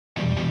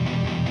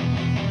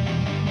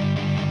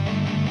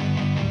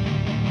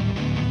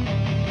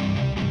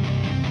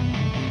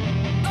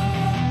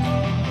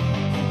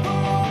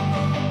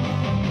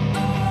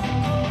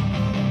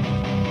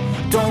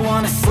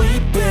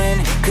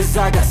cause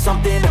I got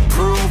something to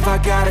prove. I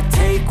gotta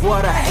take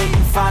what I hate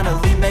and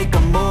finally make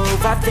a move.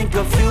 I think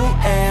of you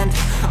and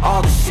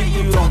all the shit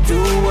you don't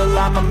do. Well,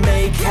 I'ma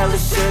make hella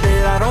sure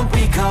that I don't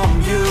become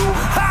you.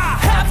 I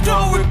have no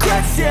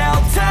regrets, yeah,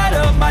 I'll tie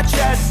up my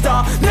chest.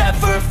 I'll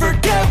never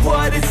forget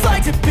what it's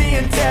like to be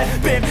in debt.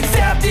 Been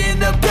stabbed in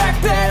the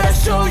back bed, I'll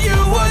show you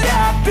what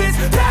happens.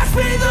 Pass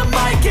me the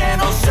mic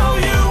and I'll show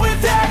you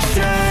with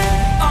action.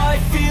 I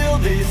feel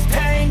this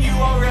pain, you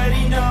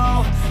already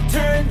know.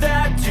 Turn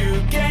that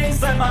to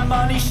gains, let my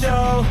money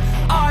show.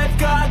 I've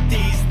got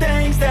these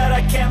things that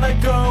I can't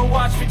let go.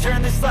 Watch me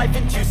turn this life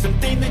into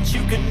something that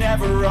you could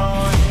never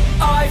own.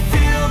 I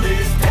feel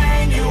this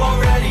pain, you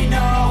already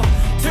know.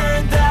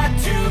 Turn that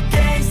to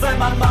gains, let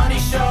my money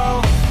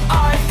show.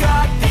 I've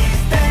got